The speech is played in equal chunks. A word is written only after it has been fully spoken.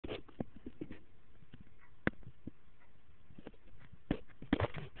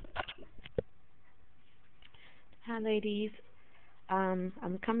Hi, ladies.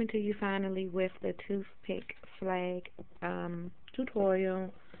 I'm coming to you finally with the toothpick flag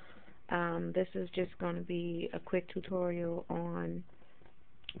tutorial. This is just going to be a quick tutorial on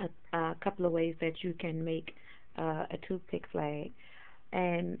a couple of ways that you can make a toothpick flag.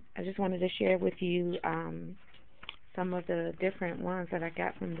 And I just wanted to share with you some of the different ones that I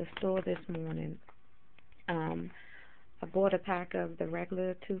got from the store this morning. I bought a pack of the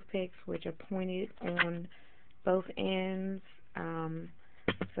regular toothpicks, which are pointed on both ends.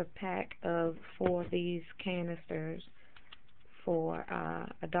 It's a pack of 4 of these canisters for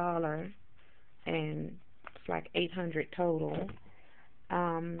 $1, and it's like 800 total.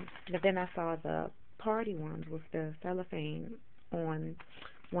 But then I saw the party ones with the cellophane on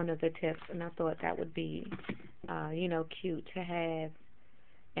one of the tips, and I thought that would be, cute to have,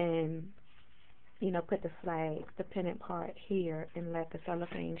 and put the flag, the pennant part here, and let the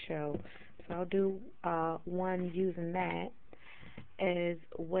cellophane show. So I'll do one using that, as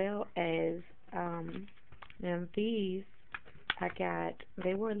well as now these I got.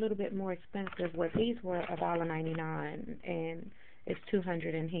 They were a little bit more expensive. Well, these were $1.99, and it's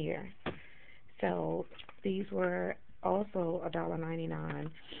 200 in here. So these were also $1.99,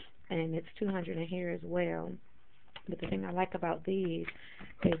 and it's 200 in here as well. But the thing I like about these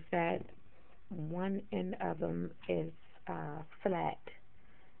is that one end of them is flat.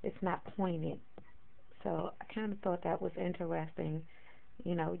 It's not pointed. So I kind of thought that was interesting.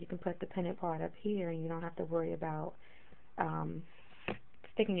 You can put the pennant part up here, and you don't have to worry about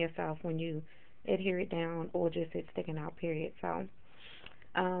sticking yourself when you adhere it down, or just it sticking out, period. So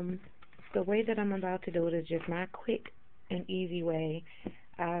the way that I'm about to do it is just my quick and easy way.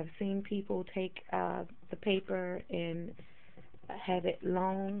 I've seen people take the paper and have it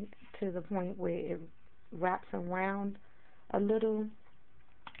long to the point where it wraps around a little.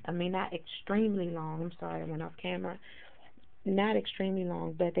 I mean, not extremely long. I'm sorry, I went off camera. Not extremely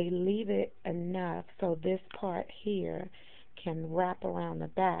long, but they leave it enough so this part here can wrap around the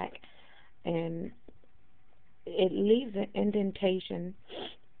back, and it leaves an indentation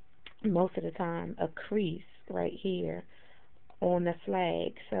most of the time, a crease right here on the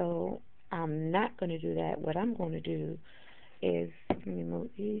flag. So I'm not going to do that. What I'm going to do is, let me move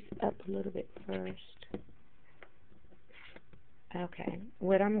these up a little bit first. Okay,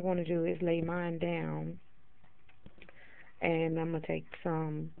 what I'm going to do is lay mine down, and I'm going to take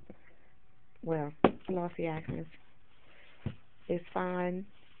some, glossy accents. It's fine,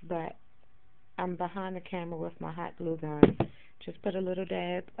 but I'm behind the camera with my hot glue gun. Just put a little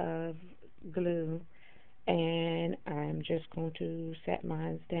dab of glue, and I'm just going to set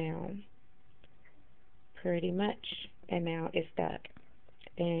mine down pretty much, and now it's stuck,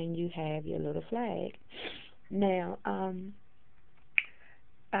 and you have your little flag. Now,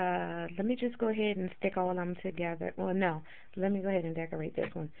 let me just go ahead and stick all of them together. Well, no, let me go ahead and decorate this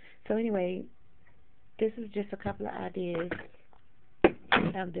one. So anyway, this is just a couple of ideas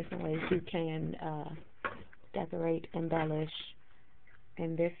of different ways you can decorate, embellish.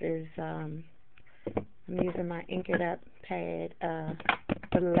 And this is, I'm using my Ink It Up pad,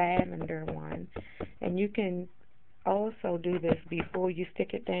 the lavender one. And you can also do this before you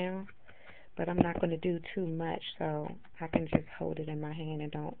stick it down, but I'm not going to do too much, so I can just hold it in my hand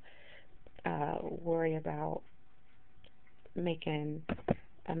and don't worry about making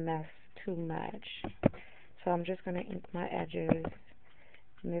a mess too much. So I'm just going to ink my edges,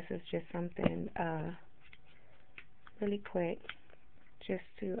 and this is just something really quick, just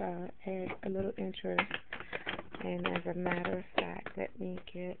to add a little interest. And as a matter of fact, let me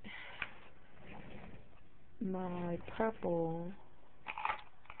get my purple.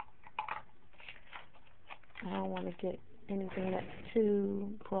 I don't want to get anything that's too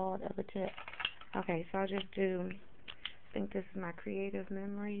broad of a tip. Okay, so I'll just do, I think this is my Creative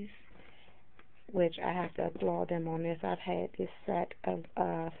Memories, which I have to applaud them on this. I've had this set of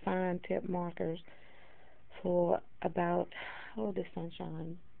fine tip markers for about, the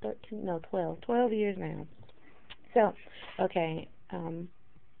sunshine, 12 years now. So, okay,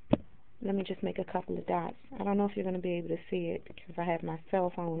 let me just make a couple of dots. I don't know if you're going to be able to see it because I have my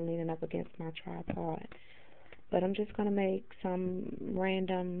cell phone leaning up against my tripod. But I'm just going to make some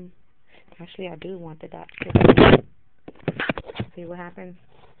random, actually I do want the dots to see what happens.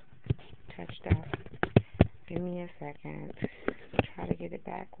 Touched up. Give me a second. Try to get it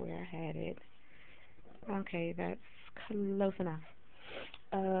back where I had it. Okay, that's close enough.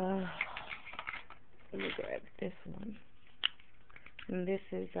 Let me grab this one. And this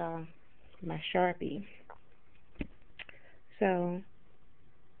is my Sharpie. So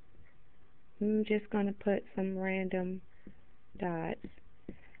I'm just going to put some random dots.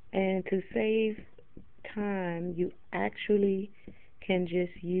 And to save time, you actually can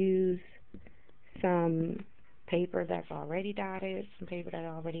just use some paper that's already dotted, some paper that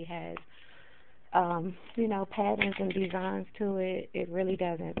already has, patterns and designs to it. It really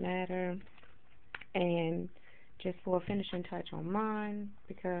doesn't matter. And just for a finishing touch on mine,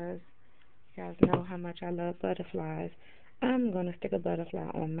 because you guys know how much I love butterflies, I'm going to stick a butterfly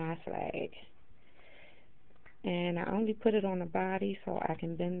on my flag. And I only put it on the body so I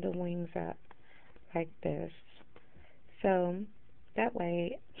can bend the wings up like this. So that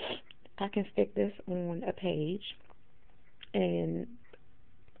way I can stick this on a page, and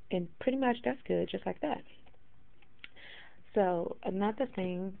pretty much that's good, just like that. So another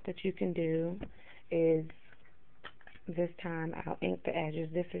thing that you can do is, this time I'll ink the edges.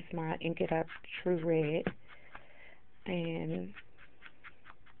 This is my Ink It Up True Red, and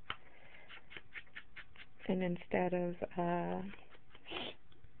instead of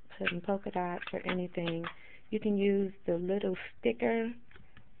putting polka dots or anything, you can use the little sticker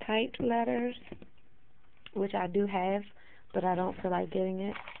type letters, which I do have, but I don't feel like getting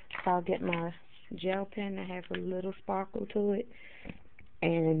it. So I'll get my gel pen that has a little sparkle to it,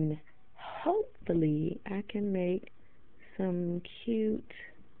 and hopefully I can make some cute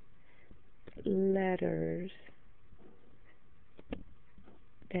letters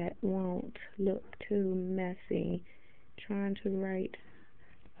that won't look too messy trying to write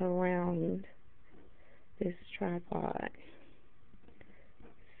around this tripod.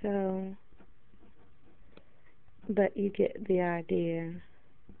 So, but you get the idea.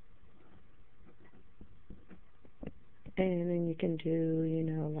 And then you can do,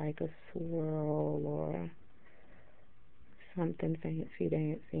 like a swirl or something fancy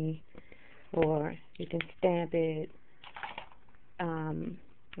dancy, or you can stamp it. And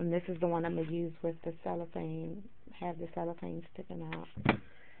this is the one I'm going to use with the cellophane, have the cellophane sticking out,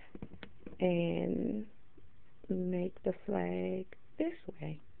 and make the flag this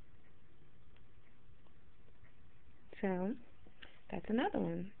way. So that's another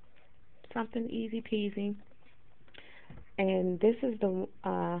one, something easy peasy. And this is the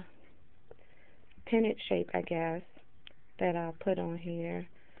pennant shape, I guess, that I'll put on here.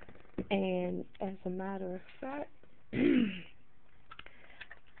 And as a matter of fact,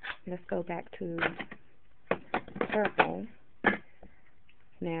 let's go back to purple.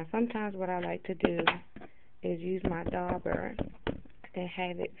 Now, sometimes what I like to do is use my dauber and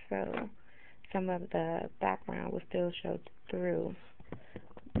have it so some of the background will still show through.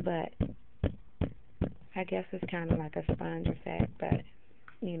 But I guess it's kind of like a sponge effect, but,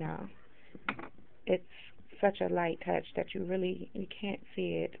 it's such a light touch that you can't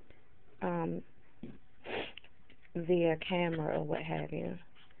see it via camera or what have you.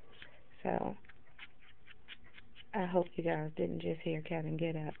 So I hope you guys didn't just hear Kevin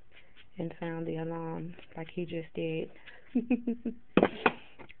get up and sound the alarm like he just did.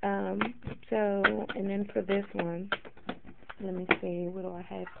 And then for this one, let me see, what do I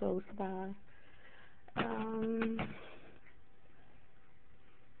have close by?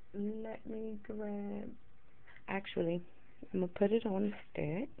 Let me grab, actually, I'm going to put it on the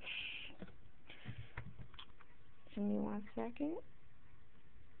stick. Give me 1 second.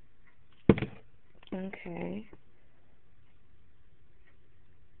 Okay.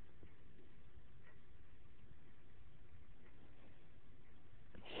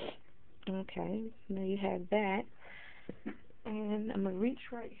 Okay, now you have that. And I'm going to reach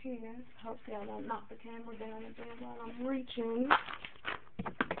right here. Hopefully I won't knock the camera down again while I'm reaching.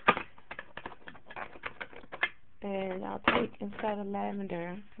 And I'll take, instead of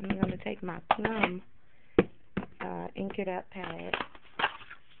lavender, I'm going to take my plum Ink It Up pad.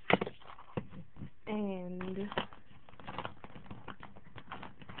 And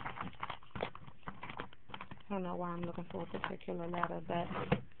I don't know why I'm looking for a particular letter, but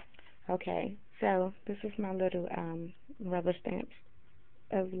okay. So this is my little rubber stamps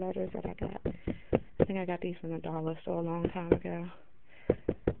of letters that I got. I think I got these from the dollar store a long time ago.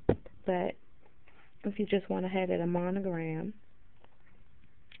 But if you just want to have it a monogram,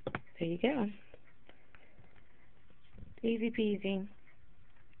 there you go. Easy peasy.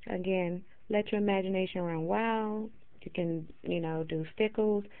 Again, let your imagination run wild. You can, do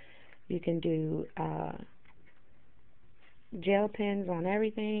stickles. You can do gel pens on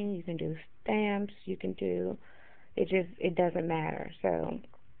everything. You can do stamps. You can do, it doesn't matter. So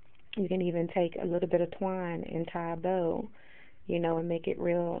you can even take a little bit of twine and tie a bow, and make it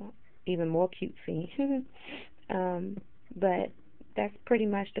even more cutesy. But that's pretty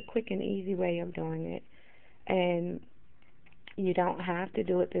much the quick and easy way of doing it. And you don't have to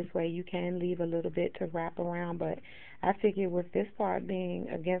do it this way. You can leave a little bit to wrap around, but I figure with this part being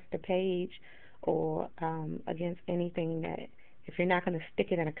against the page or against anything that, if you're not going to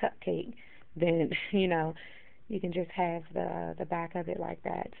stick it in a cupcake, then, you know, you can just have the back of it like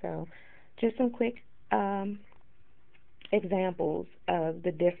that. So just some quick examples of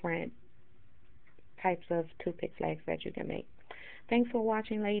the different types of toothpick flags that you can make. Thanks for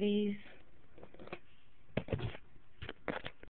watching, ladies.